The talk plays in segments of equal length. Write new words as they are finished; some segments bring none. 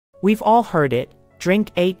We've all heard it,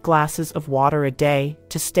 drink 8 glasses of water a day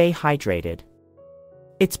to stay hydrated.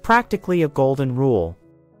 It's practically a golden rule.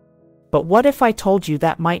 But what if I told you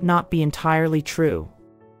that might not be entirely true?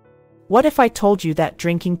 What if I told you that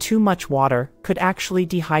drinking too much water could actually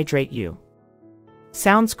dehydrate you?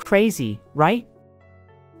 Sounds crazy, right?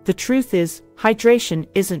 The truth is, hydration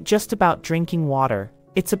isn't just about drinking water,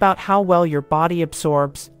 it's about how well your body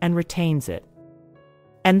absorbs and retains it.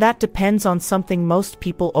 And that depends on something most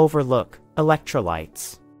people overlook: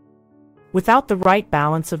 electrolytes. Without the right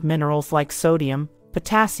balance of minerals like sodium,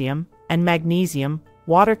 potassium, and magnesium,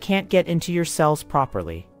 water can't get into your cells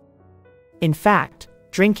properly. In fact,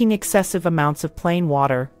 drinking excessive amounts of plain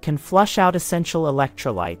water can flush out essential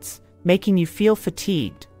electrolytes, making you feel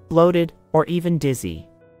fatigued, bloated, or even dizzy.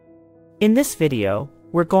 In this video,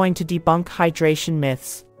 we're going to debunk hydration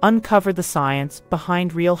myths, uncover the science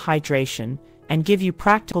behind real hydration, and give you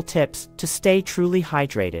practical tips to stay truly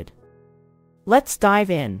hydrated. Let's dive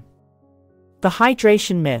in. The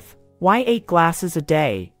hydration myth: why 8 glasses a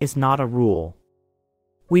day is not a rule.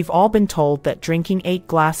 We've all been told that drinking 8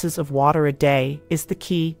 glasses of water a day is the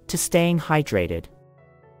key to staying hydrated.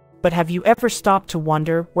 But have you ever stopped to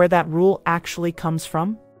wonder where that rule actually comes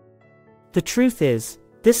from? The truth is,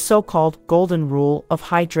 this so-called golden rule of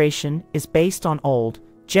hydration is based on old,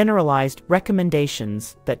 generalized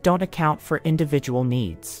recommendations that don't account for individual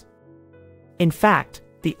needs. In fact,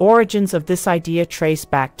 the origins of this idea trace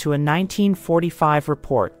back to a 1945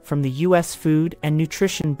 report from the U.S. Food and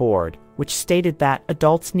Nutrition Board, which stated that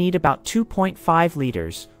adults need about 2.5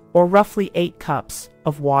 liters, or roughly 8 cups,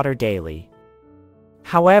 of water daily.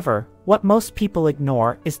 However, what most people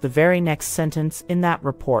ignore is the very next sentence in that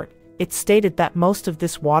report. It stated that most of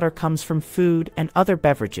this water comes from food and other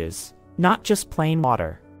beverages, not just plain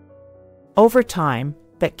water. Over time,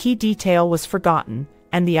 that key detail was forgotten,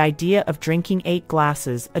 and the idea of drinking 8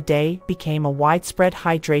 glasses a day became a widespread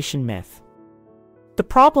hydration myth. The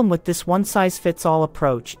problem with this one-size-fits-all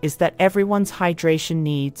approach is that everyone's hydration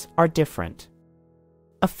needs are different.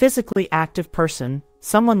 A physically active person,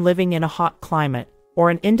 someone living in a hot climate, or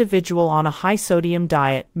an individual on a high-sodium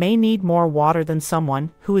diet may need more water than someone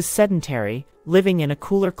who is sedentary, living in a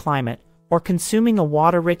cooler climate, or consuming a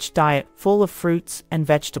water-rich diet full of fruits and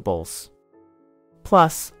vegetables.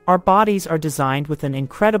 Plus, our bodies are designed with an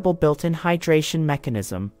incredible built-in hydration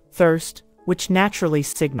mechanism, thirst, which naturally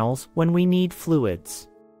signals when we need fluids.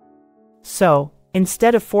 So,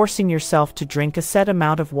 instead of forcing yourself to drink a set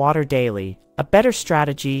amount of water daily, a better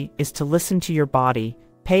strategy is to listen to your body,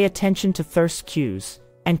 pay attention to thirst cues,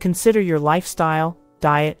 and consider your lifestyle,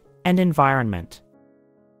 diet, and environment.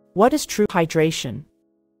 What is true hydration?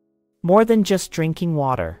 More than just drinking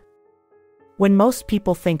water. When most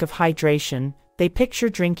people think of hydration, they picture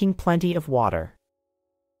drinking plenty of water.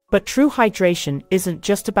 But true hydration isn't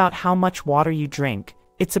just about how much water you drink,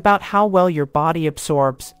 it's about how well your body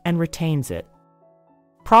absorbs and retains it.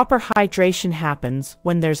 Proper hydration happens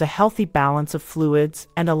when there's a healthy balance of fluids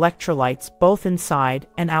and electrolytes both inside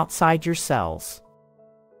and outside your cells.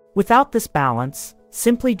 Without this balance,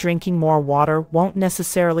 simply drinking more water won't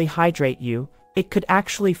necessarily hydrate you. It could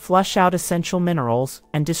actually flush out essential minerals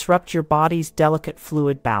and disrupt your body's delicate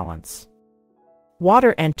fluid balance.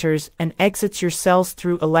 Water enters and exits your cells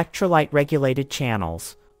through electrolyte-regulated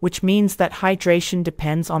channels, which means that hydration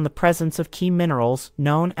depends on the presence of key minerals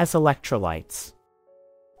known as electrolytes.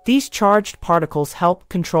 These charged particles help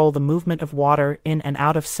control the movement of water in and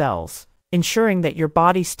out of cells, ensuring that your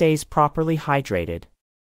body stays properly hydrated.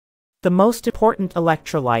 The most important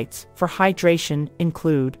electrolytes for hydration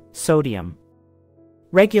include sodium.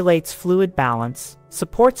 Regulates fluid balance,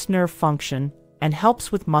 supports nerve function, and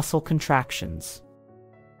helps with muscle contractions.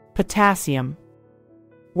 Potassium.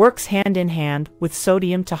 Works hand in hand with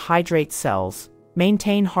sodium to hydrate cells,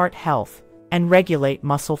 maintain heart health, and regulate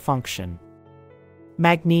muscle function.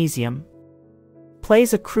 Magnesium.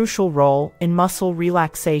 Plays a crucial role in muscle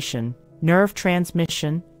relaxation, nerve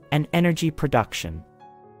transmission, and energy production.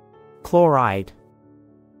 Chloride.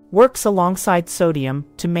 Works alongside sodium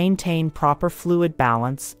to maintain proper fluid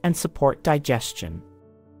balance and support digestion.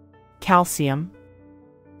 Calcium.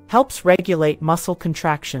 Helps regulate muscle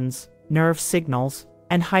contractions, nerve signals,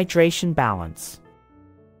 and hydration balance.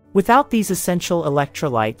 Without these essential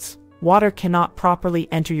electrolytes, water cannot properly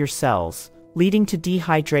enter your cells, leading to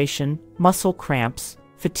dehydration, muscle cramps,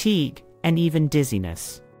 fatigue, and even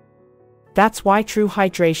dizziness. That's why true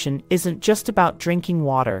hydration isn't just about drinking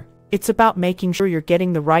water, it's about making sure you're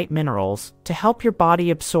getting the right minerals to help your body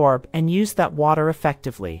absorb and use that water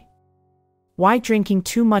effectively. Why drinking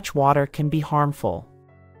too much water can be harmful.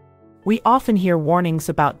 We often hear warnings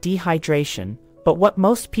about dehydration, But what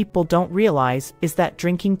most people don't realize is that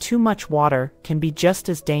drinking too much water can be just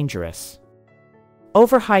as dangerous.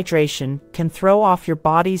 Overhydration can throw off your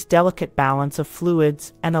body's delicate balance of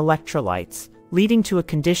fluids and electrolytes, leading to a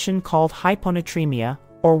condition called hyponatremia,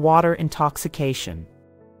 or water intoxication.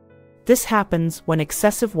 This happens when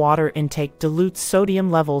excessive water intake dilutes sodium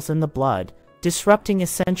levels in the blood, disrupting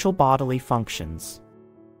essential bodily functions.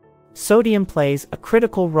 Sodium plays a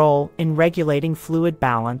critical role in regulating fluid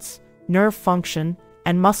balance, nerve function,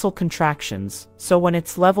 and muscle contractions, so when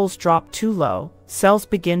its levels drop too low, cells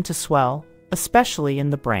begin to swell, especially in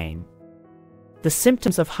the brain. The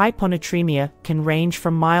symptoms of hyponatremia can range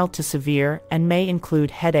from mild to severe and may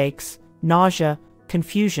include headaches, nausea,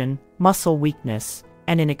 confusion, muscle weakness,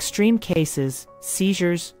 and in extreme cases,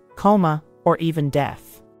 seizures, coma, or even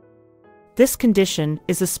death. This condition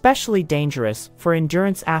is especially dangerous for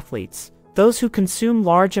endurance athletes, those who consume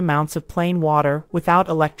large amounts of plain water without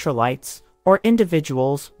electrolytes, or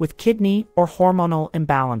individuals with kidney or hormonal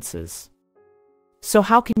imbalances. So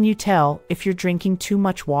how can you tell if you're drinking too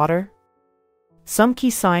much water? Some key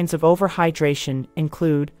signs of overhydration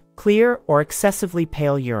include clear or excessively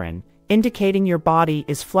pale urine, indicating your body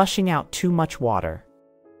is flushing out too much water.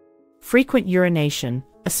 Frequent urination,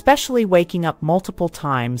 especially waking up multiple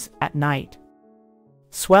times at night.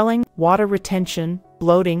 Swelling, water retention,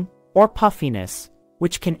 bloating, or puffiness,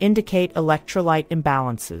 which can indicate electrolyte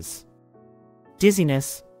imbalances.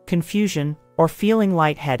 Dizziness, confusion, or feeling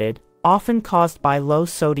lightheaded, often caused by low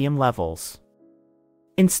sodium levels.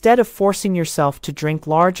 Instead of forcing yourself to drink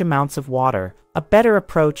large amounts of water, a better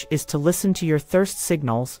approach is to listen to your thirst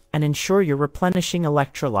signals and ensure you're replenishing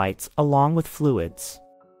electrolytes along with fluids.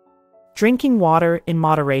 Drinking water in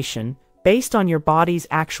moderation, based on your body's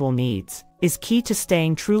actual needs, is key to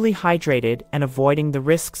staying truly hydrated and avoiding the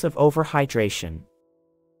risks of overhydration.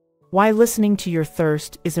 Why listening to your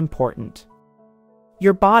thirst is important.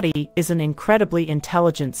 Your body is an incredibly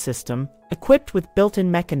intelligent system, equipped with built-in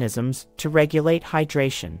mechanisms to regulate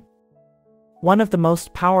hydration. One of the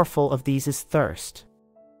most powerful of these is thirst.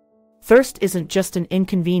 Thirst isn't just an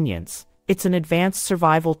inconvenience, it's an advanced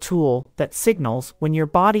survival tool that signals when your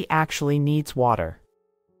body actually needs water.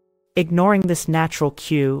 Ignoring this natural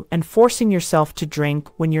cue and forcing yourself to drink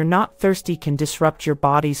when you're not thirsty can disrupt your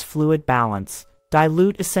body's fluid balance,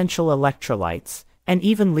 dilute essential electrolytes, and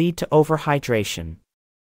even lead to overhydration.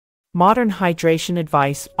 Modern hydration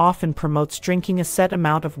advice often promotes drinking a set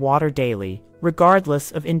amount of water daily,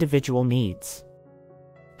 regardless of individual needs.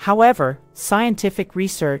 However, scientific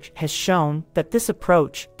research has shown that this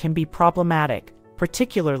approach can be problematic,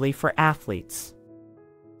 particularly for athletes.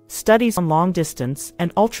 Studies on long-distance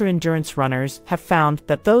and ultra-endurance runners have found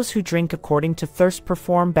that those who drink according to thirst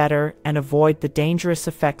perform better and avoid the dangerous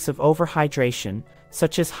effects of overhydration,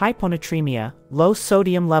 such as hyponatremia, low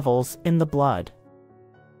sodium levels in the blood.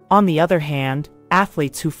 On the other hand,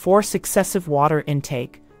 athletes who force excessive water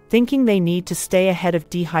intake, thinking they need to stay ahead of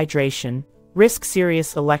dehydration, risk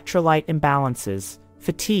serious electrolyte imbalances,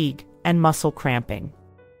 fatigue, and muscle cramping.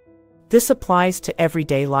 This applies to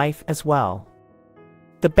everyday life as well.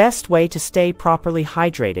 The best way to stay properly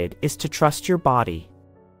hydrated is to trust your body.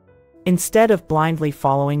 Instead of blindly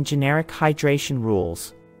following generic hydration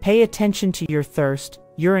rules, pay attention to your thirst,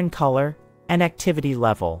 urine color, and activity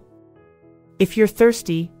level. If you're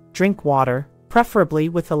thirsty, drink water, preferably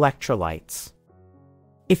with electrolytes.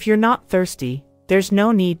 If you're not thirsty, there's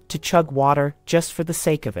no need to chug water just for the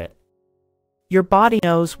sake of it. Your body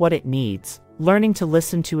knows what it needs. Learning to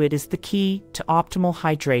listen to it is the key to optimal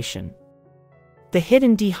hydration. The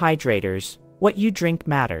hidden dehydrators, what you drink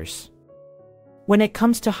matters. When it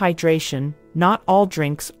comes to hydration, not all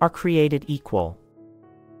drinks are created equal.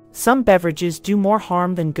 Some beverages do more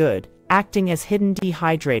harm than good, acting as hidden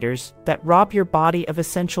dehydrators that rob your body of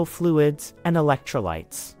essential fluids and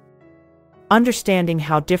electrolytes. Understanding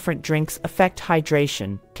how different drinks affect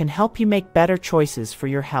hydration can help you make better choices for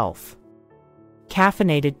your health.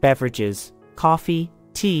 Caffeinated beverages, coffee,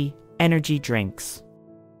 tea, energy drinks.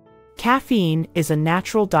 Caffeine is a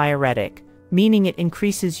natural diuretic, meaning it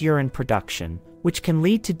increases urine production, which can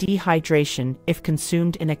lead to dehydration if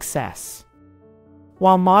consumed in excess.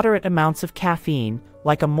 While moderate amounts of caffeine,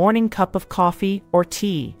 like a morning cup of coffee or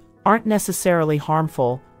tea, aren't necessarily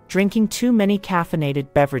harmful, drinking too many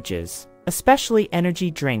caffeinated beverages, especially energy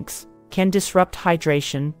drinks, can disrupt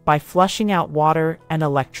hydration by flushing out water and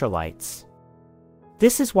electrolytes.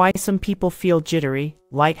 This is why some people feel jittery,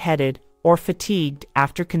 lightheaded, or fatigued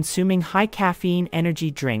after consuming high-caffeine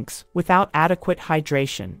energy drinks without adequate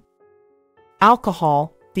hydration.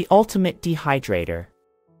 Alcohol, the ultimate dehydrator.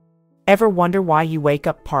 Ever wonder why you wake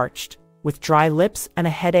up parched, with dry lips and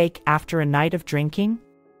a headache after a night of drinking?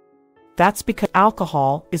 That's because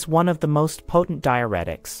alcohol is one of the most potent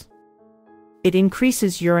diuretics. It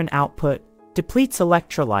increases urine output, depletes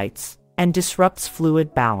electrolytes, and disrupts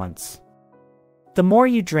fluid balance. The more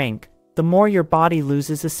you drink, the more your body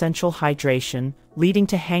loses essential hydration, leading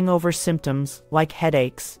to hangover symptoms like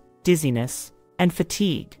headaches, dizziness, and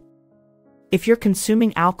fatigue. If you're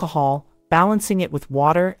consuming alcohol, balancing it with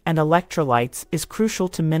water and electrolytes is crucial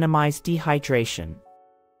to minimize dehydration.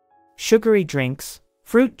 Sugary drinks,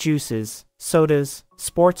 fruit juices, sodas,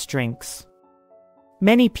 sports drinks.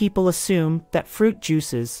 Many people assume that fruit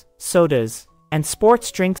juices, sodas, and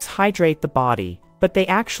sports drinks hydrate the body, but they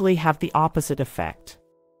actually have the opposite effect.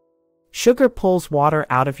 Sugar pulls water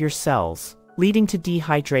out of your cells, leading to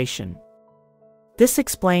dehydration. This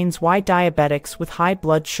explains why diabetics with high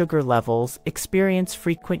blood sugar levels experience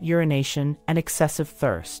frequent urination and excessive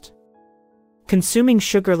thirst. Consuming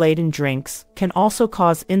sugar-laden drinks can also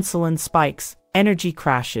cause insulin spikes, energy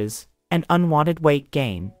crashes, and unwanted weight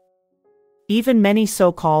gain. Even many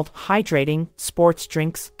so-called hydrating sports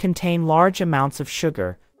drinks contain large amounts of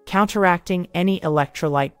sugar, counteracting any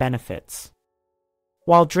electrolyte benefits.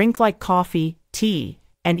 While drinks like coffee, tea,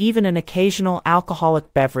 and even an occasional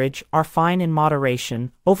alcoholic beverage are fine in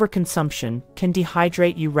moderation, overconsumption can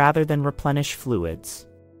dehydrate you rather than replenish fluids.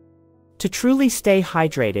 To truly stay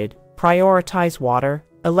hydrated, prioritize water,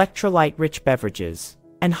 electrolyte-rich beverages,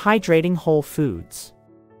 and hydrating whole foods.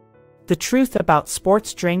 The truth about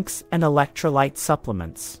sports drinks and electrolyte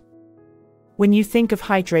supplements. When you think of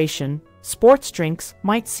hydration, sports drinks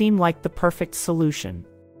might seem like the perfect solution.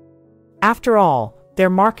 After all, they're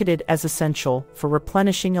marketed as essential for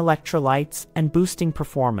replenishing electrolytes and boosting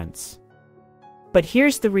performance. But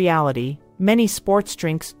here's the reality: many sports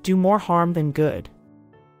drinks do more harm than good.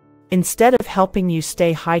 Instead of helping you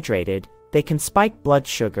stay hydrated, they can spike blood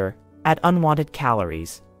sugar, add unwanted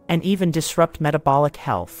calories, and even disrupt metabolic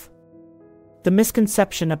health. The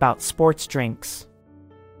misconception about sports drinks.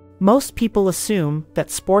 Most people assume that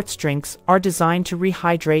sports drinks are designed to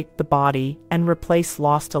rehydrate the body and replace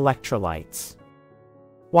lost electrolytes.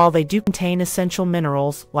 While they do contain essential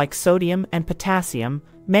minerals like sodium and potassium,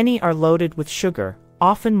 many are loaded with sugar,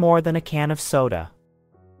 often more than a can of soda.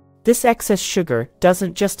 This excess sugar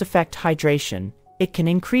doesn't just affect hydration, it can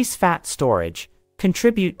increase fat storage,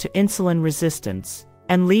 contribute to insulin resistance,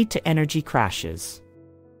 and lead to energy crashes.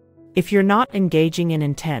 If you're not engaging in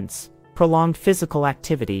intense, prolonged physical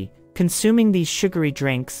activity, consuming these sugary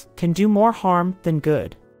drinks can do more harm than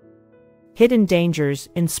good. Hidden dangers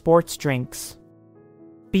in sports drinks.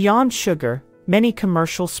 Beyond sugar, many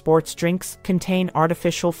commercial sports drinks contain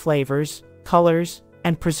artificial flavors, colors,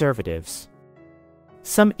 and preservatives.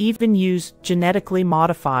 Some even use genetically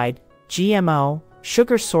modified, GMO,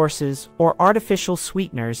 sugar sources or artificial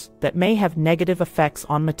sweeteners that may have negative effects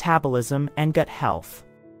on metabolism and gut health.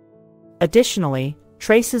 Additionally,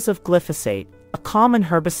 traces of glyphosate, a common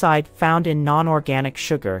herbicide found in non-organic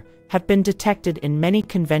sugar, have been detected in many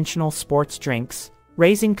conventional sports drinks,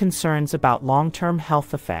 raising concerns about long-term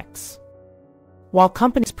health effects. While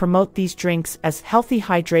companies promote these drinks as healthy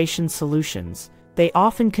hydration solutions, they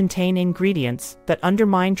often contain ingredients that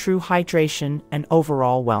undermine true hydration and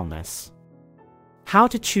overall wellness. How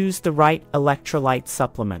to choose the right electrolyte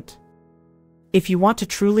supplement. If you want to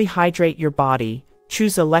truly hydrate your body,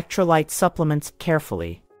 choose electrolyte supplements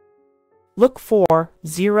carefully. Look for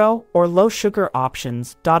zero or low sugar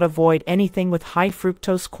options. Avoid anything with high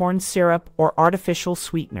fructose corn syrup or artificial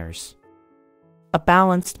sweeteners. A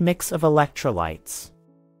balanced mix of electrolytes: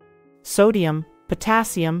 sodium,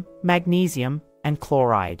 potassium, magnesium, and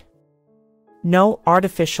chloride. No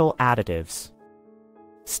artificial additives.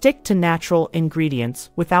 Stick to natural ingredients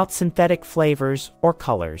without synthetic flavors or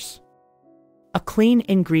colors. A clean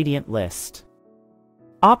ingredient list.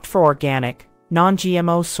 Opt for organic,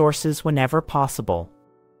 non-GMO sources whenever possible.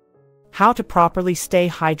 How to properly stay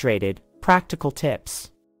hydrated, practical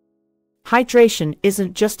tips. Hydration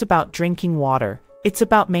isn't just about drinking water, it's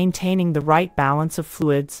about maintaining the right balance of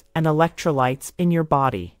fluids and electrolytes in your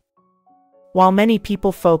body. While many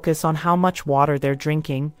people focus on how much water they're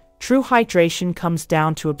drinking, true hydration comes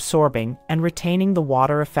down to absorbing and retaining the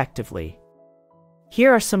water effectively.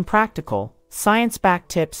 Here are some practical, science-backed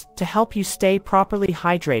tips to help you stay properly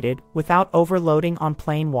hydrated without overloading on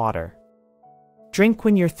plain water. Drink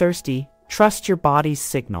when you're thirsty. Trust your body's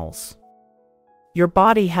signals. Your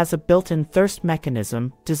body has a built-in thirst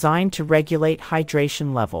mechanism designed to regulate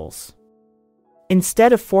hydration levels.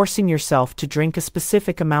 Instead of forcing yourself to drink a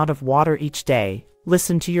specific amount of water each day,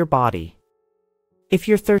 listen to your body. If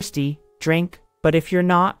you're thirsty, drink, but if you're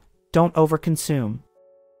not, don't overconsume.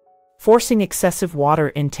 Forcing excessive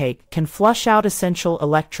water intake can flush out essential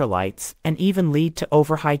electrolytes and even lead to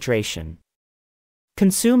overhydration.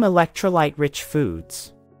 Consume electrolyte-rich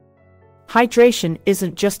foods. Hydration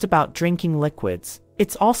isn't just about drinking liquids,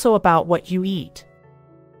 it's also about what you eat.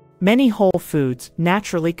 Many whole foods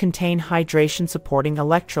naturally contain hydration-supporting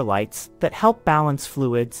electrolytes that help balance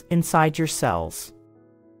fluids inside your cells.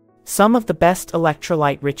 Some of the best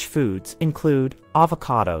electrolyte-rich foods include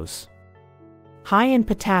avocados, high in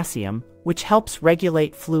potassium, which helps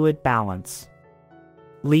regulate fluid balance.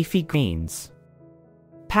 Leafy greens,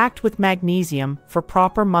 packed with magnesium for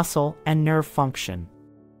proper muscle and nerve function.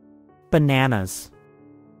 Bananas,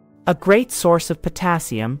 a great source of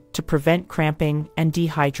potassium to prevent cramping and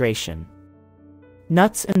dehydration.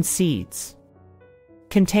 Nuts and seeds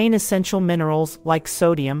contain essential minerals like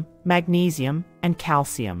sodium, magnesium, and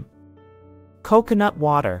calcium. Coconut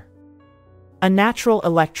water, a natural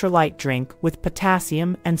electrolyte drink with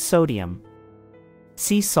potassium and sodium.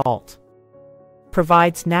 Sea salt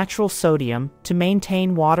provides natural sodium to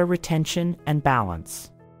maintain water retention and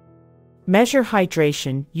balance. Measure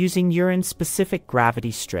hydration using urine-specific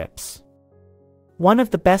gravity strips. One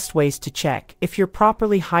of the best ways to check if you're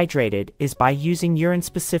properly hydrated is by using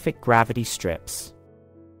urine-specific gravity strips.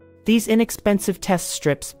 These inexpensive test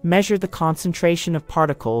strips measure the concentration of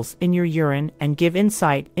particles in your urine and give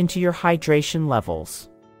insight into your hydration levels.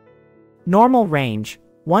 Normal range,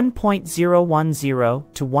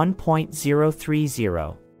 1.010 to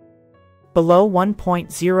 1.030. Below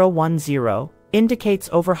 1.010 indicates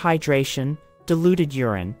overhydration, diluted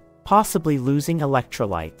urine, possibly losing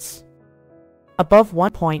electrolytes. Above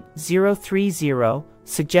 1.030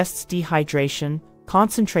 suggests dehydration,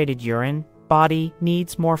 concentrated urine, body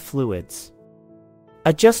needs more fluids.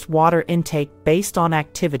 Adjust water intake based on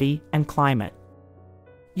activity and climate.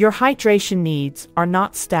 Your hydration needs are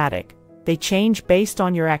not static, they change based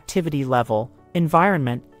on your activity level,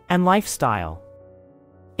 environment, and lifestyle.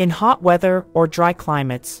 In hot weather or dry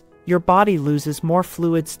climates, your body loses more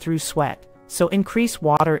fluids through sweat, so increase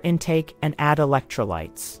water intake and add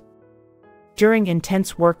electrolytes. During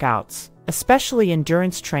intense workouts, especially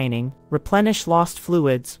endurance training, replenish lost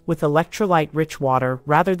fluids with electrolyte-rich water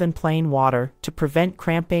rather than plain water to prevent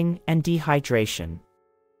cramping and dehydration.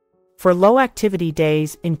 For low-activity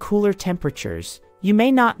days in cooler temperatures, you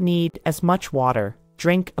may not need as much water.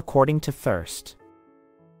 Drink according to thirst.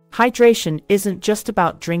 Hydration isn't just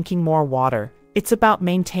about drinking more water, it's about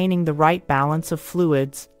maintaining the right balance of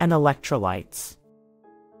fluids and electrolytes.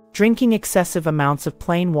 Drinking excessive amounts of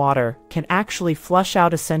plain water can actually flush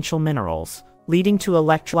out essential minerals, leading to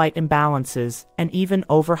electrolyte imbalances and even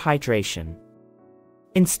overhydration.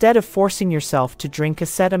 Instead of forcing yourself to drink a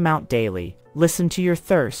set amount daily, listen to your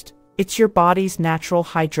thirst. It's your body's natural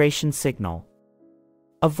hydration signal.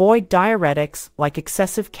 Avoid diuretics like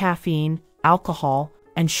excessive caffeine, alcohol,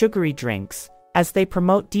 and sugary drinks, as they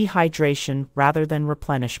promote dehydration rather than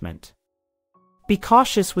replenishment. Be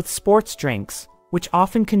cautious with sports drinks, which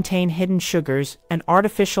often contain hidden sugars and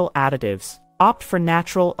artificial additives. Opt for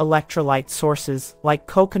natural electrolyte sources like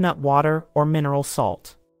coconut water or mineral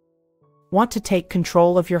salt. Want to take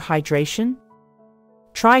control of your hydration?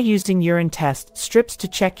 Try using urine test strips to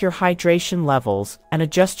check your hydration levels and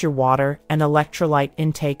adjust your water and electrolyte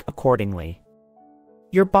intake accordingly.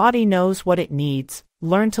 Your body knows what it needs,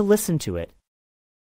 learn to listen to it.